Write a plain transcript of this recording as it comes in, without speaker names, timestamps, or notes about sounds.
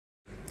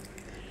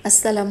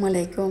আসসালামু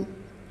আলাইকুম।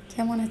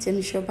 কেমন আছেন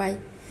সবাই?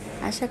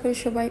 আশা করি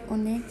সবাই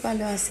অনেক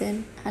ভালো আছেন।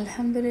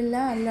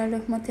 আলহামদুলিল্লাহ, আল্লাহর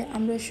রহমতে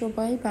আমরা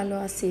সবাই ভালো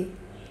আছি।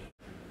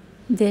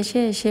 দেশে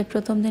এসে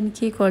প্রথম দিন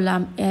কি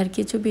করলাম এর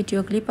কিছু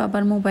ভিডিও ক্লিপ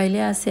আবার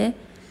মোবাইলে আছে,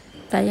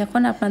 তাই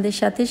এখন আপনাদের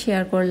সাথে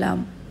শেয়ার করলাম।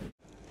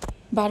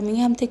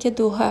 বার্মিংহাম থেকে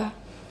দোহা,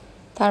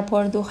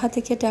 তারপর দোহা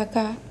থেকে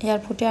ঢাকা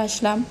এয়ারপোর্টে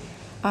আসলাম।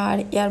 আর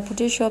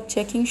এয়ারপোর্টে সব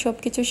চেকিং সব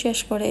কিছু শেষ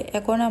করে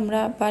এখন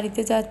আমরা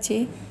বাড়িতে যাচ্ছি।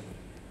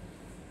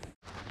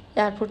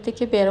 এয়ারপোর্ট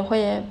থেকে বের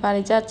হয়ে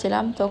বাড়ি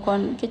যাচ্ছিলাম, তখন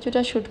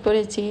কিছুটা শ্যুট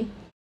করেছি।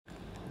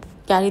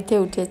 গাড়িতে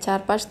উঠে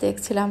চারপাশ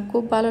দেখছিলাম,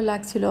 খুব ভালো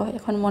লাগছিল।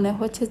 এখন মনে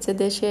হচ্ছে যে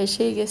দেশে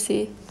এসেই গেছি,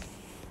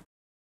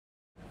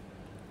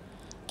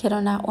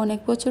 কেননা অনেক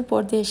বছর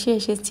পর দেশে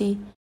এসেছি।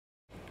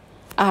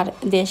 আর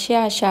দেশে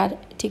আসার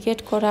টিকিট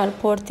করার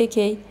পর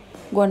থেকেই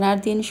গোনার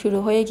দিন শুরু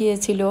হয়ে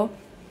গিয়েছিল।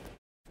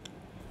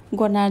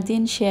 গোনার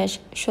দিন শেষ,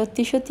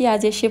 সত্যি সত্যি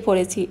আজ এসে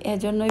পড়েছি,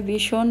 এজন্যই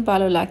ভীষণ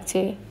ভালো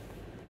লাগছে।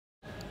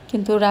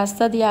 কিন্তু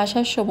রাস্তা দিয়ে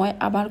আসার সময়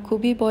আমার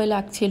খুবই ভয়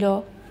লাগছিল।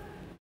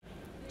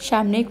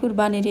 সামনেই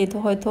কুরবানির ঈদ,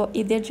 হয়তো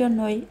ঈদের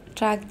জন্যই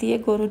ট্রাক দিয়ে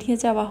গরু নিয়ে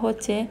যাওয়া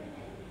হচ্ছে।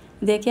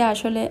 দেখে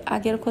আসলে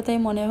আগের কথাই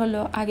মনে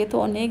হলো, আগে তো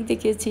অনেক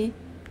দেখেছি।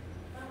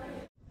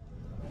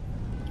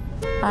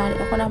 আর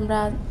এখন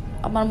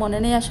আমার মনে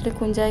নেই আসলে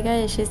কোন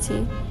জায়গায় এসেছি।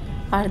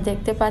 আর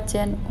দেখতে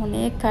পাচ্ছেন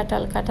অনেক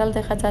কাঁঠাল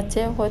দেখা যাচ্ছে,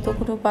 হয়তো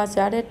কোনো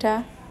বাজার এটা।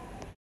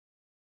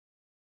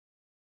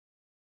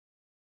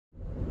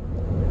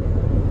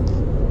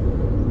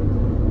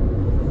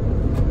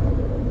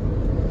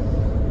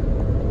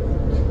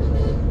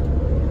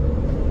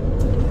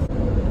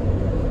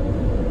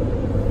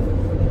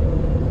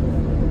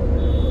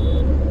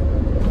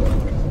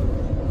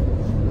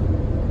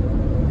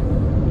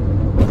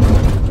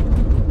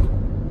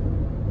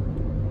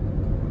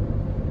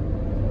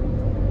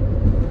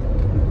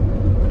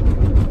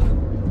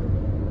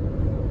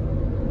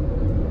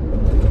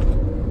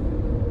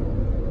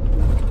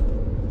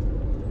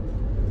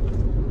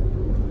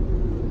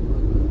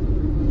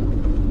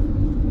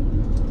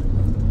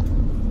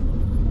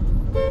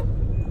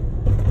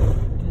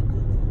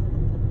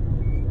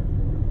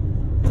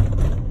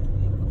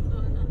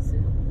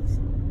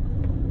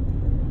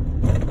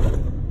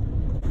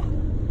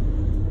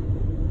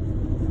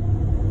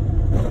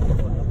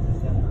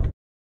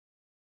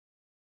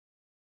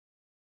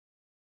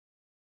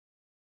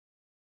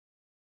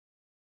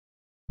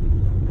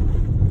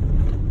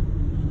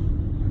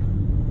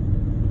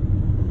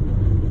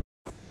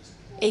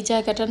 এই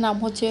জায়গাটার নাম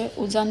হচ্ছে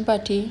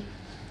উজানবাটি।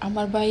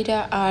 আমার ভাইরা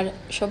আর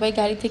সবাই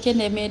গাড়ি থেকে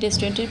নেমে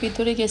রেস্টুরেন্টের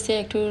ভিতরে গেছে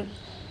একটু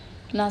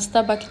নাস্তা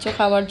বা কিছু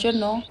খাওয়ার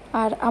জন্য।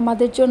 আর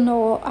আমাদের জন্য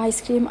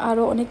আইসক্রিম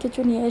আরও অনেক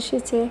কিছু নিয়ে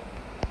এসেছে।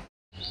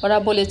 ওরা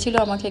বলেছিল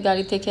আমাকে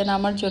গাড়ি থেকে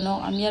নামার জন্য,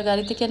 আমি আর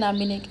গাড়ি থেকে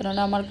নামিনি,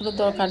 কেননা আমার কোনো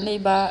দরকার নেই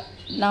বা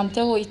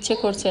নামতেও ইচ্ছে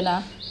করছে না।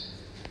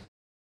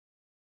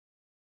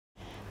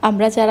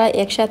 আমরা যারা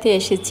একসাথে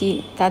এসেছি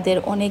তাদের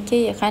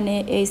অনেকেই এখানে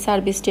এই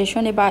সার্ভিস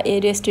স্টেশনে বা এই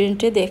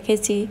রেস্টুরেন্টে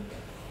দেখেছি।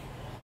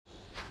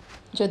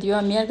 যদিও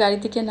আমি আর গাড়ি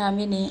থেকে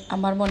নামিনি,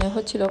 আমার মনে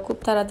হচ্ছিল খুব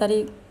তাড়াতাড়ি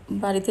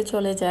বাড়িতে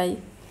চলে যাই।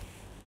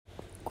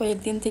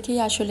 কয়েকদিন থেকেই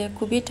আসলে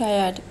খুবই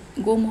টায়ার্ড,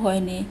 ঘুম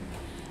হয়নি।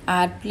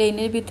 আর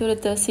প্লেনের ভিতরে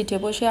তো সিটে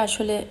বসে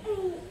আসলে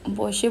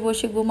বসে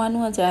বসে ঘুমানো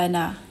যায়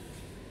না।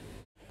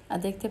 আর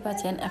দেখতে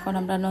পাচ্ছেন এখন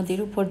আমরা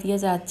নদীর উপর দিয়ে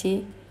যাচ্ছি।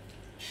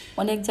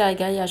 অনেক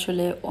জায়গায়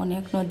আসলে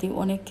অনেক নদী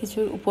অনেক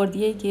কিছুর উপর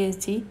দিয়েই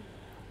গিয়েছি।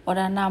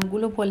 ওরা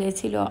নামগুলো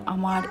বলেছিল,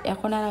 আমার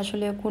এখন আর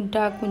আসলে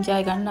কোনটা কোন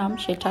জায়গার নাম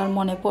সেটা আর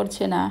মনে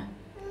পড়ছে না।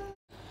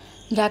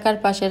 ঢাকার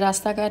পাশে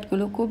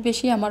রাস্তাঘাটগুলো খুব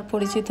বেশি আমার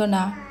পরিচিত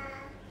না,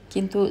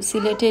 কিন্তু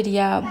সিলেট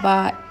এরিয়া বা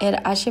এর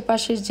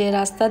আশেপাশের যে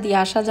রাস্তা দিয়ে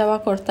আসা যাওয়া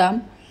করতাম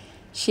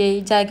সেই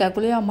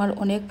জায়গাগুলো আমার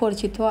অনেক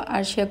পরিচিত।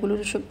 আর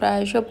সেগুলোর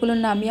প্রায় সবগুলোর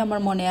নামই আমার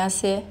মনে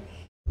আছে।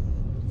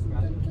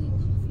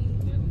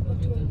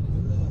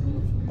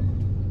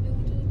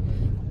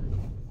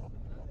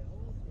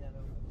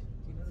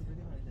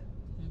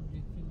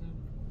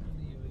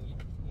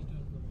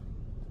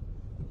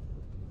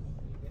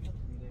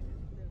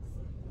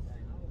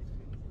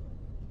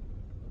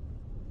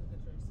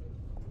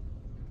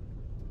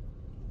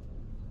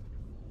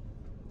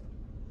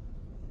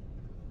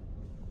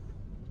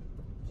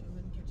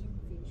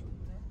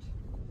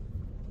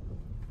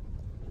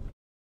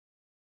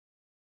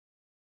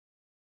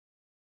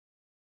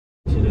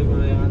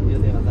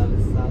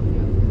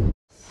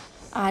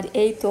 আর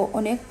এই তো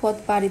অনেক পথ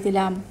পাড়ি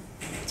দিলাম।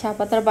 চা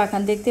পাতার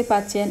বাগান দেখতে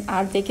পাচ্ছেন,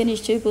 আর দেখে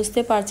নিশ্চয়ই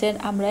বুঝতে পারছেন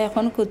আমরা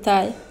এখন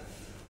কোথায়।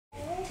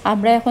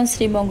 আমরা এখন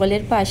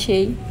শ্রীমঙ্গলের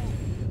পাশেই।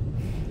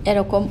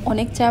 এরকম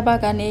অনেক চা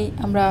বাগানেই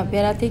আমরা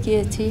বেড়াতে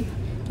গিয়েছি,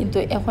 কিন্তু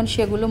এখন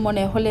সেগুলো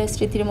মনে হলে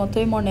স্মৃতির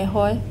মতোই মনে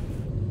হয়।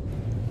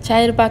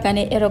 চায়ের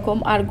বাগানে এরকম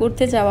আর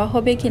ঘুরতে যাওয়া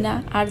হবে কিনা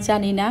আর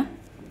জানি না,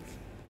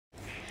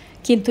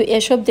 কিন্তু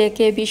এসব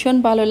দেখে ভীষণ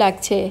ভালো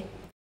লাগছে।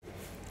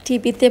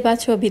 টিভিতে বা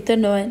ছবিতে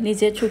নয়,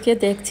 নিজের চোখে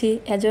দেখছি,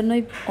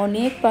 এজন্যই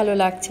অনেক ভালো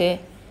লাগছে।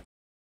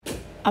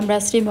 আমরা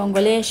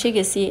শ্রীমঙ্গলে এসে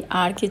গেছি,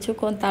 আর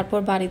কিছুক্ষণ তারপর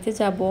বাড়িতে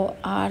যাব,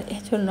 আর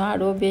এজন্য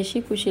আরও বেশি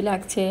খুশি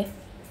লাগছে।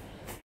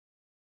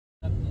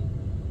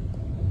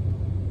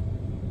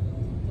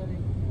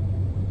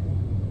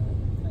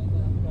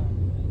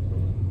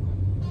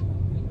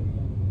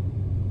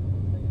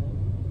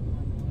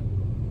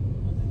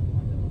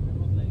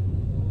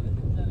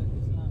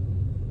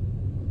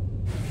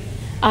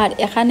 আর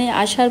এখানে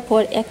আসার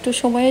পর একটু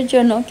সময়ের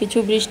জন্য কিছু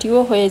বৃষ্টিও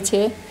হয়েছে।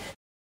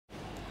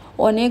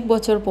 অনেক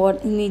বছর পর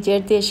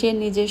নিজের দেশে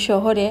নিজের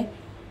শহরে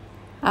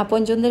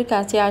আপনজনদের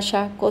কাছে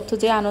আসা কত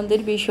যে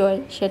আনন্দের বিষয়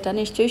সেটা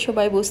নিশ্চয়ই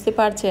সবাই বুঝতে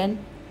পারছেন।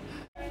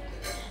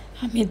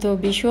 আমি তো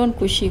ভীষণ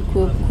খুশি,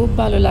 খুব খুব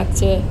ভালো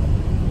লাগছে।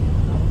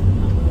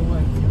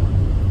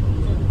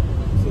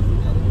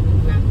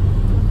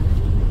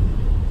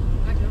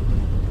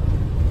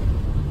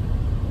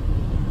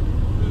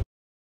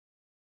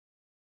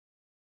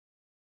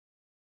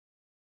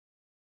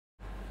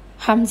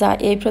 হামজা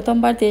এই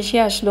প্রথমবার দেশে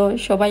আসলো,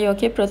 সবাই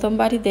ওকে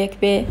প্রথমবারই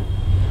দেখবে।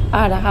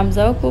 আর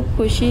হামজাও খুব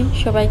খুশি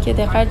সবাইকে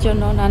দেখার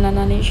জন্য, নানা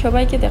নানি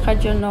সবাইকে দেখার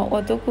জন্য ও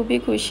তো খুবই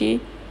খুশি।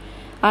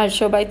 আর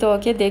সবাই তো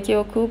ওকে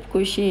দেখেও খুব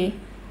খুশি।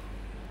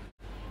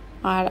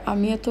 আর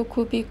আমিও তো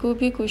খুবই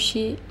খুবই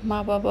খুশি মা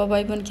বাবা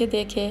ভাই বোনকে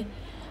দেখে।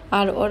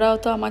 আর ওরাও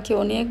তো আমাকে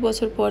অনেক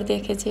বছর পর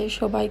দেখেছে,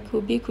 সবাই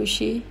খুবই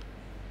খুশি।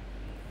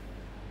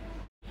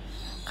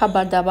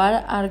 খাবার দাবার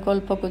আর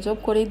গল্প গুজব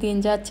করে দিন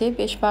যাচ্ছে,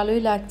 বেশ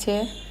ভালোই লাগছে।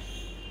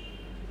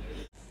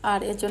 আর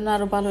এজন্য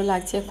আরও ভালো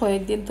লাগছে,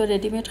 কয়েকদিন তো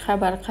রেডিমেড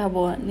খাবার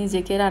খাবো,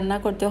 নিজেকে রান্না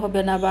করতে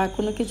হবে না বা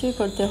কোনো কিছুই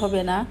করতে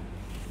হবে না।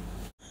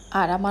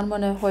 আর আমার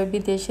মনে হয়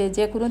বিদেশে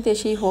যে কোনো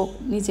দেশেই হোক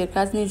নিজের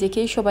কাজ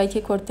নিজেকেই সবাইকে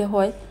করতে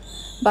হয়।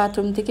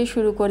 বাথরুম থেকে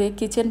শুরু করে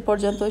কিচেন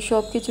পর্যন্ত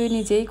সব কিছুই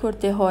নিজেই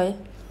করতে হয়।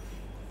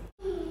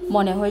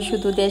 মনে হয়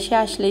শুধু দেশে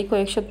আসলেই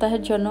কয়েক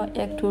সপ্তাহের জন্য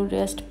একটু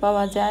রেস্ট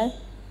পাওয়া যায়।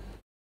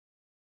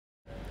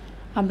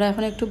 আমরা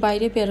এখন একটু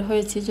বাইরে বের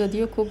হয়েছি,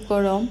 যদিও খুব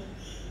গরম।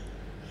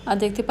 আর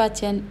দেখতে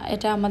পাচ্ছেন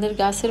এটা আমাদের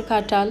গাছের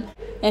কাঁঠাল।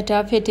 এটা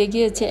ফেটে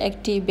গিয়েছে,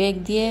 একটি ব্যাগ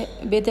দিয়ে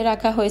বেঁধে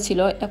রাখা হয়েছিল,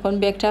 এখন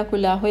ব্যাগটা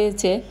খোলা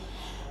হয়েছে।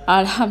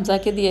 আর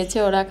হামজাকে দিয়েছে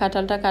ওরা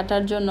কাঁঠালটা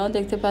কাটার জন্য।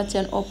 দেখতে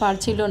পাচ্ছেন ও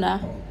পারছিল না।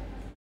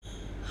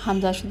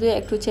 হামজা শুধু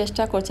একটু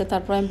চেষ্টা করছে,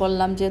 তারপর আমি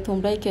বললাম যে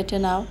তোমরাই কেটে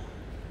নাও।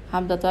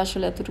 হামজা তো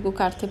আসলে এতটুকু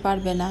কাটতে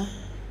পারবে না,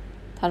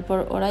 তারপর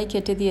ওরাই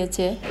কেটে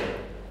দিয়েছে।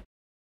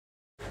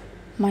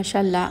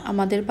 মাশাআল্লাহ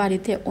আমাদের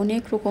বাড়িতে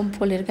অনেক রকম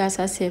ফলের গাছ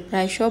আছে,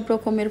 প্রায় সব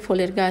রকমের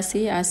ফলের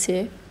গাছই আছে।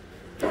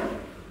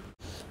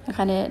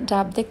 এখানে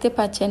ডাব দেখতে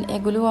পাচ্ছেন,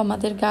 এগুলোও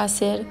আমাদের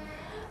গাছের।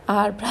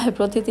 আর প্রায়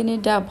প্রতিদিনই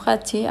ডাব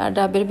খাচ্ছি, আর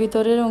ডাবের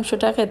ভিতরের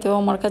অংশটা খেতেও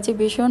আমার কাছে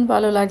ভীষণ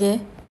ভালো লাগে।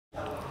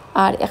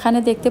 আর এখানে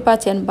দেখতে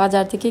পাচ্ছেন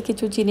বাজার থেকে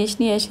কিছু জিনিস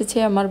নিয়ে এসেছে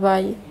আমার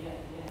ভাই।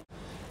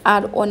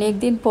 আর অনেক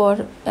দিন পর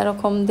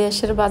এরকম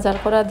দেশের বাজার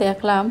করা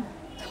দেখলাম,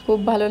 খুব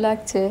ভালো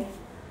লাগছে।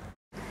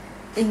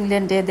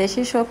 ইংল্যান্ডে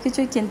দেশে সব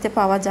কিছুই কিনতে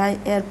পাওয়া যায়,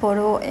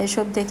 এরপরও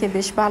এসব দেখে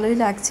বেশ ভালোই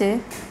লাগছে।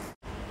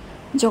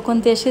 যখন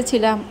দেশে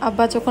ছিলাম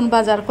আব্বা যখন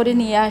বাজার করে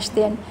নিয়ে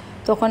আসতেন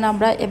তখন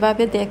আমরা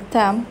এভাবে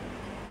দেখতাম।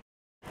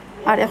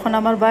 আর এখন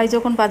আমার ভাই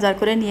যখন বাজার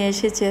করে নিয়ে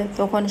এসেছে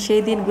তখন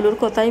সেই দিনগুলোর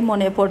কথাই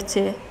মনে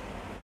পড়ছে।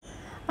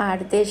 আর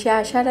দেশে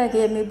আসার আগে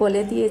আমি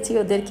বলে দিয়েছি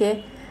ওদেরকে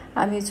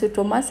আমি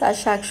ছোটো মাছ আর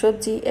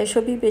শাকসবজি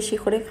এসবই বেশি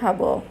করে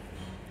খাবো।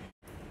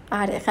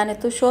 আর এখানে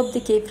তো সব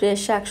দিকেই ফ্রেশ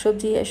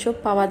শাকসবজি এসব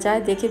পাওয়া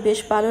যায়, দেখে বেশ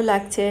ভালো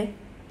লাগছে।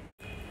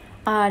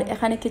 আর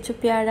এখানে কিছু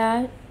পেয়ারা,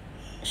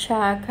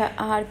 শাক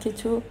আর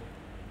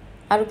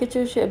আরও কিছু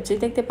সবজি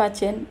দেখতে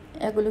পাচ্ছেন,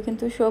 এগুলো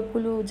কিন্তু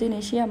সবগুলো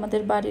জিনিসই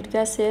আমাদের বাড়ির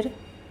গাছের।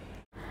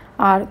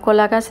 আর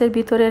কলা গাছের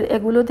ভিতরের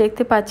এগুলো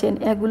দেখতে পাচ্ছেন,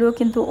 এগুলো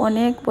কিন্তু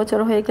অনেক বছর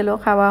হয়ে গেল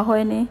খাওয়া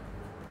হয়নি।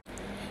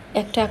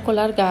 একটা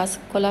কলার গাছ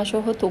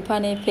কলাসহ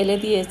তুফানে ফেলে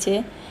দিয়েছে,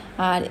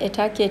 আর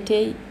এটা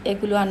কেটেই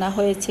এগুলো আনা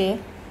হয়েছে।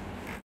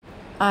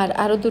 আর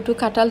আরও দুটো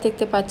কাঁঠাল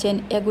দেখতে পাচ্ছেন,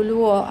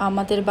 এগুলোও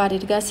আমাদের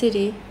বাড়ির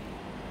গাছেরই।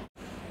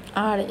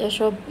 আর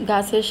এসব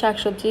গাছের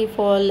শাকসবজি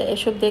ফল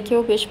এসব দেখেও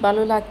বেশ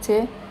ভালো লাগছে।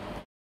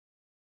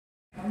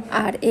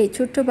 আর এই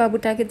ছোট্ট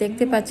বাবুটাকে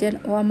দেখতে পাচ্ছেন,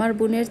 ও আমার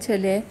বোনের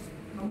ছেলে।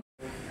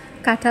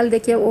 কাঁঠাল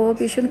দেখে ও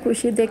ভীষণ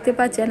খুশি, দেখতে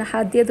পাচ্ছেন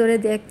হাত দিয়ে ধরে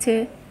দেখছে।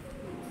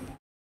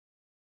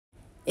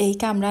 এই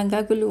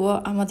কামরাঙ্গাগুলোও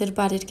আমাদের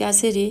বাড়ির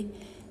গাছেরই।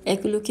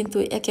 এগুলো কিন্তু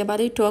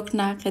একেবারেই টক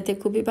না, খেতে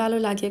খুবই ভালো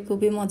লাগে,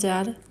 খুবই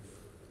মজার।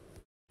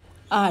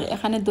 আর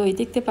এখানে দই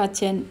দেখতে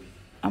পাচ্ছেন,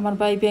 আমার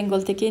ভাই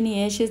বেঙ্গল থেকে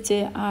নিয়ে এসেছে।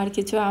 আর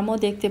কিছু আমও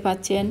দেখতে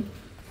পাচ্ছেন,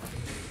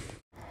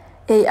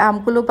 এই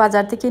আমগুলো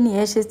বাজার থেকে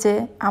নিয়ে এসেছে।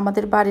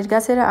 আমাদের বাড়ির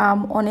গাছের আম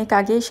অনেক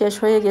আগেই শেষ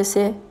হয়ে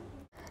গেছে,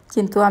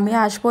 কিন্তু আমি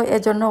আসবো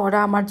এজন্য ওরা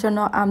আমার জন্য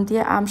আম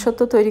দিয়ে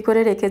আমসত্ত্ব তৈরি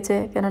করে রেখেছে,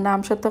 কেননা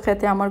আমসত্ত্ব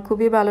খেতে আমার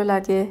খুবই ভালো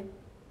লাগে।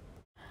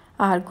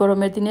 আর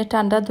গরমের দিনে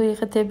ঠান্ডা দই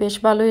খেতে বেশ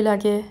ভালোই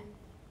লাগে।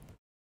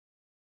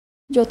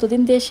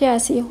 যতদিন দেশে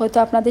আসি হয়তো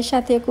আপনাদের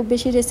সাথে খুব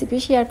বেশি রেসিপি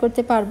শেয়ার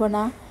করতে পারবো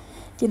না,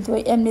 কিন্তু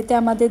এমনিতে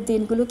আমাদের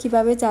দিনগুলো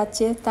কিভাবে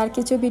যাচ্ছে তার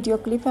কিছু ভিডিও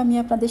ক্লিপ আমি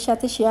আপনাদের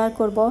সাথে শেয়ার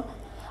করব।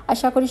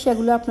 আশা করি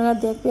সেগুলো আপনারা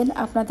দেখবেন,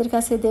 আপনাদের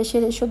কাছে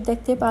দেশের এসব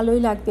দেখতে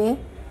ভালোই লাগবে।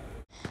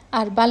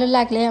 আর ভালো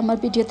লাগলে আমার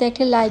ভিডিওতে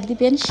একটা লাইক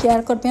দিবেন, শেয়ার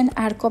করবেন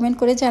আর কমেন্ট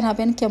করে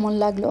জানাবেন কেমন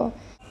লাগলো।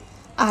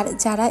 আর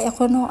যারা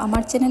এখনও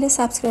আমার চ্যানেলে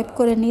সাবস্ক্রাইব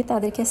করেননি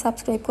তাদেরকে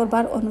সাবস্ক্রাইব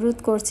করবার অনুরোধ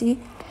করছি।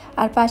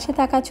 আর পাশে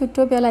থাকা ছোট্ট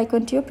বেল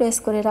আইকনটিও প্রেস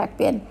করে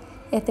রাখবেন,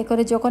 এতে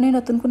করে যখনই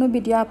নতুন কোনো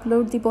ভিডিও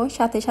আপলোড দিব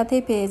সাথে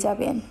সাথেই পেয়ে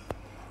যাবেন।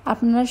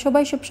 আপনারা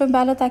সবাই সবসময়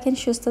ভালো থাকেন,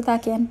 সুস্থ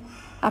থাকেন।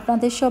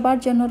 আপনাদের সবার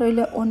জন্য রইল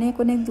অনেক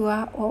অনেক দোয়া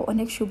ও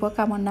অনেক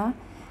শুভকামনা।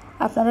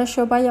 আপনারা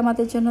সবাই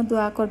আমাদের জন্য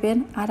দোয়া করবেন।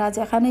 আর আজ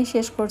এখানেই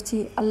শেষ করছি।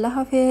 আল্লাহ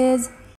হাফেজ।